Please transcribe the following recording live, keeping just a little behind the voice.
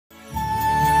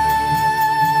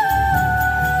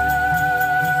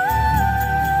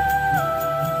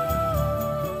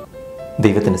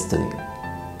ദൈവത്തിന് സ്തുതി.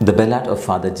 The ബെലാഡ് of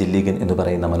father ജില്ലിഗൻ എന്ന്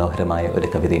പറയുന്ന മനോഹരമായ ഒരു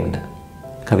കവിതയുണ്ട്.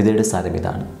 കവിതയുടെ സാരം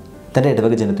ഇതാണ്: തൻ്റെ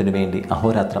ഇടവക ജനത്തിനു വേണ്ടി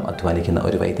അഹോരാത്രം അധ്വാനിക്കുന്ന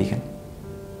ഒരു വൈദികൻ.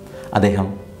 അദ്ദേഹം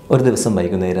ഒരു ദിവസം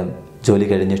വൈകുന്നേരം ജോലി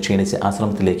കഴിഞ്ഞ് ക്ഷീണിച്ച്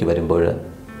ആശ്രമത്തിലേക്ക് വരുമ്പോൾ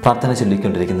പ്രാർത്ഥന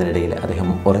ചൊല്ലിക്കൊണ്ടിരിക്കുന്നതിനിടയിൽ അദ്ദേഹം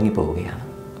ഉറങ്ങിപ്പോവുകയാണ്.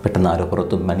 പെട്ടെന്ന് ആരോ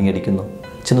പുറത്തും മണിയടിക്കുന്നു.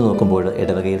 ചെന്ന് നോക്കുമ്പോൾ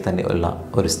ഇടവകയിൽ തന്നെ ഉള്ള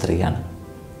ഒരു സ്ത്രീയാണ്.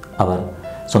 അവർ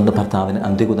സ്വന്തം ഭർത്താവിന്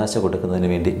അന്ത്യകുദാശ കൊടുക്കുന്നതിന്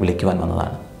വേണ്ടി വിളിക്കുവാൻ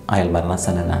വന്നതാണ്. അയാൾ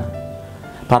മരണസന്നനാണ്.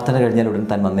 പ്രാർത്ഥന കഴിഞ്ഞാൽ ഉടൻ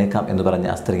താൻ വന്നേക്കാം എന്ന് പറഞ്ഞ്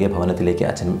ആ സ്ത്രീയെ ഭവനത്തിലേക്ക്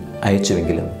അച്ഛൻ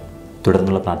അയച്ചുവെങ്കിലും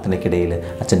തുടർന്നുള്ള പ്രാർത്ഥനയ്ക്കിടയിൽ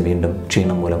അച്ഛൻ വീണ്ടും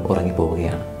ക്ഷീണം മൂലം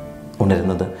ഉറങ്ങിപ്പോവുകയാണ്.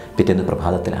 ഉണരുന്നത് പിറ്റേന്ന്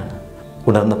പ്രഭാതത്തിലാണ്.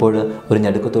 ഉണർന്നപ്പോൾ ഒരു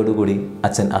ഞടുക്കത്തോടുകൂടി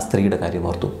അച്ഛൻ ആ സ്ത്രീയുടെ കാര്യം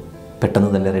ഓർത്തു. പെട്ടെന്ന്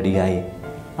തന്നെ റെഡിയായി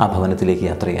ആ ഭവനത്തിലേക്ക്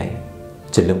യാത്രയായി.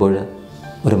 ചെല്ലുമ്പോൾ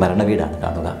ഒരു മരണവീടാണ്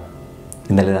കാണുക.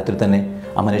 ഇന്നലെ രാത്രി തന്നെ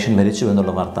ആ മനുഷ്യൻ മരിച്ചു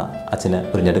എന്നുള്ള വാർത്ത അച്ഛന്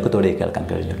ഒരു ഞടുക്കത്തോടെ കേൾക്കാൻ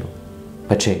കഴിഞ്ഞുള്ളൂ.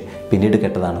 പക്ഷേ പിന്നീട്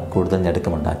കേട്ടതാണ് കൂടുതൽ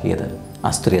ഞടുക്കമുണ്ടാക്കിയത്. ആ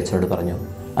സ്ത്രീ അച്ഛനോട് പറഞ്ഞു,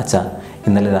 അച്ഛാ,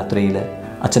 ഇന്നലെ രാത്രിയിൽ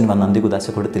അച്ഛൻ വന്ന് അന്ത്യകുദാശ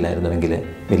കൊടുത്തില്ലായിരുന്നുവെങ്കിൽ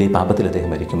വലിയ പാപത്തിൽ അദ്ദേഹം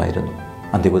മരിക്കുമായിരുന്നു.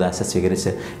 അന്ത്യകുദാശ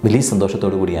സ്വീകരിച്ച് വലിയ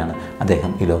സന്തോഷത്തോടു കൂടിയാണ്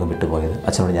അദ്ദേഹം ഈ ലോകം വിട്ടുപോയത്.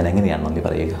 അച്ഛനോട് ഞാൻ എങ്ങനെയാണ് നന്ദി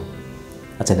പറയുക?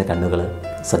 അച്ഛൻ്റെ കണ്ണുകൾ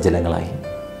സജ്ജലങ്ങളായി.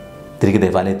 തിരികെ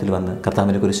ദേവാലയത്തിൽ വന്ന്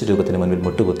കർത്താവിൻ്റെ കുരിശു രൂപത്തിന് മുൻപിൽ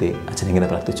മുട്ടുകുത്തി അച്ഛൻ ഇങ്ങനെ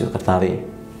പ്രാർത്ഥിച്ചു: കർത്താവേ,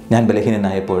 ഞാൻ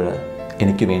ബലഹീനനായപ്പോൾ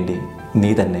എനിക്ക് വേണ്ടി നീ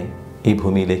തന്നെ ഈ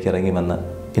ഭൂമിയിലേക്ക് ഇറങ്ങി വന്ന്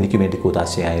എനിക്ക് വേണ്ടി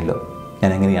കൂദാശയായല്ലോ.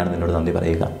 ഞാൻ എങ്ങനെയാണ് നിന്നോട് നന്ദി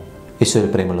പറയുക? ഈശോയിൽ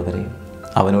പ്രേമുള്ളവരെ,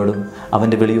 അവനോടും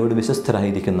അവൻ്റെ വിളിയോട്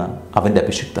വിശ്വസ്തരായിരിക്കുന്ന അവൻ്റെ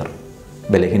അഭിഷിക്തർ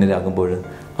ബലഹീനരാകുമ്പോൾ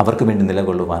അവർക്ക് വേണ്ടി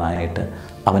നിലകൊള്ളുവാനായിട്ട്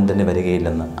അവൻ തന്നെ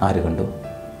വരികയില്ലെന്ന് ആര് കണ്ടു?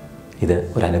 ഇത്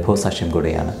ഒരു അനുഭവ സാക്ഷ്യം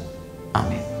കൂടെയാണ്.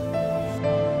 ആമേൻ.